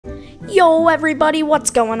Yo everybody, what's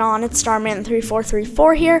going on? It's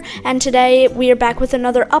Starman3434 here, and today we are back with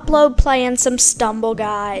another upload playing some Stumble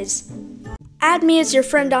Guys. Add me as your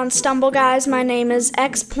friend on Stumble Guys. My name is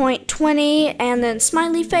X.20 and then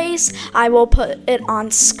smiley face. I will put it on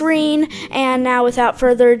screen, and now without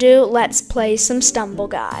further ado, let's play some Stumble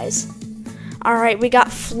Guys. Alright, we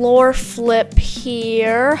got floor flip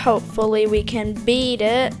here. Hopefully we can beat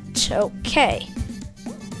it. Okay.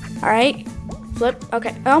 Alright. Flip.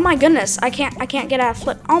 Okay. Oh my goodness. I can't get out of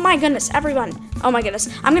flip. Oh my goodness, everyone. Oh my goodness.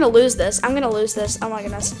 I'm gonna lose this. Oh my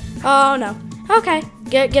goodness. Oh no. Okay.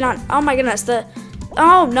 Get on. Oh my goodness.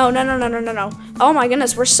 Oh no. Oh my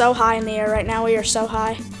goodness, we're so high in the air right now. We are so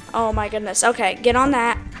high. Oh my goodness. Okay, get on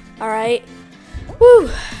that. Alright. Woo.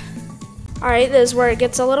 Alright, this is where it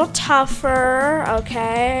gets a little tougher.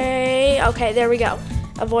 Okay. Okay, there we go.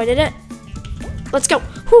 Avoided it. Let's go.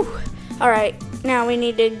 Whew. Alright. Now we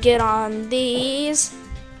need to get on these.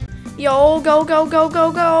 Yo, go.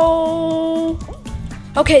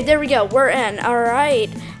 Okay, there we go. We're in. Alright.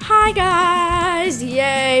 Hi, guys.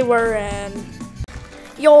 Yay, we're in.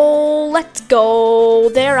 Yo, let's go.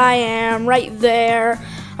 There I am, right there.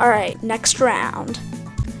 Alright, next round.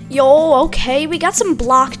 Yo, okay, we got some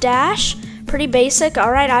block dash. Pretty basic.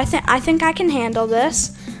 Alright, I think I can handle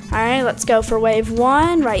this. Alright, let's go for wave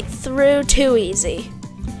 1. Right through. Too easy.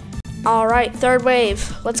 Alright, third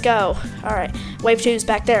wave. Let's go. Alright, wave 2 is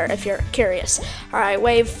back there if you're curious. Alright,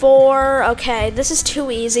 wave 4. Okay, this is too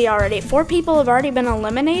easy already. 4 people have already been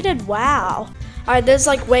eliminated? Wow. Alright, this is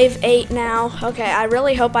like wave 8 now. Okay, I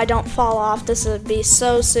really hope I don't fall off. This would be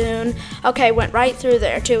so soon. Okay, went right through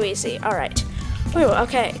there. Too easy. Alright. Ooh,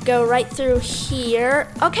 okay, go right through here.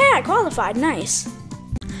 Okay, I qualified. Nice.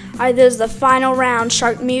 Alright, this is the final round,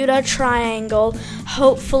 Sharkmuta Triangle.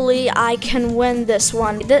 Hopefully I can win this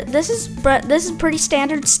one. This is pretty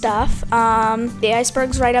standard stuff. The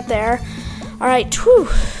iceberg's right up there. Alright, whew.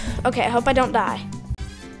 Okay, I hope I don't die.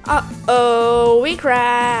 Uh-oh, we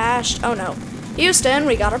crashed. Oh no. Houston,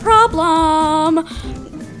 we got a problem.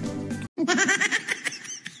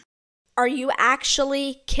 Are you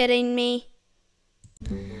actually kidding me?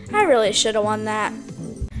 I really should have won that.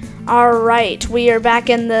 Alright, we are back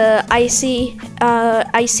in the icy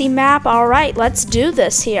map. Alright, let's do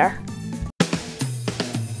this here.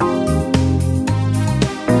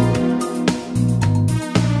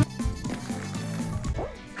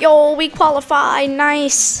 Yo, we qualify.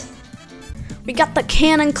 Nice. We got the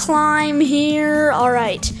cannon climb here.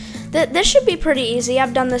 Alright, this should be pretty easy.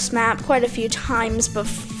 I've done this map quite a few times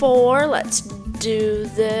before. Let's do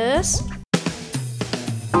this.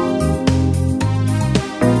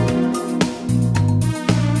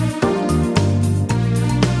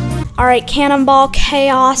 Alright, Cannonball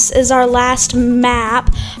Chaos is our last map.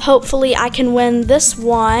 Hopefully I can win this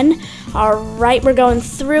one. Alright, we're going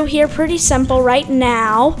through here. Pretty simple right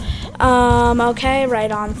now. Okay,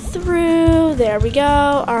 right on through. There we go.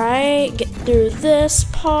 Alright, get through this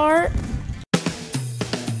part.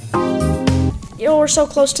 Yo, we're so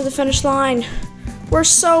close to the finish line. We're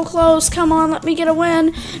so close. Come on, let me get a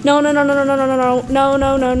win. No.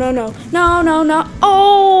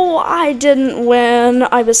 Oh, I didn't win.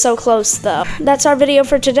 I was so close, though. That's our video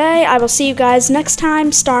for today. I will see you guys next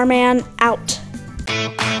time. Starman out.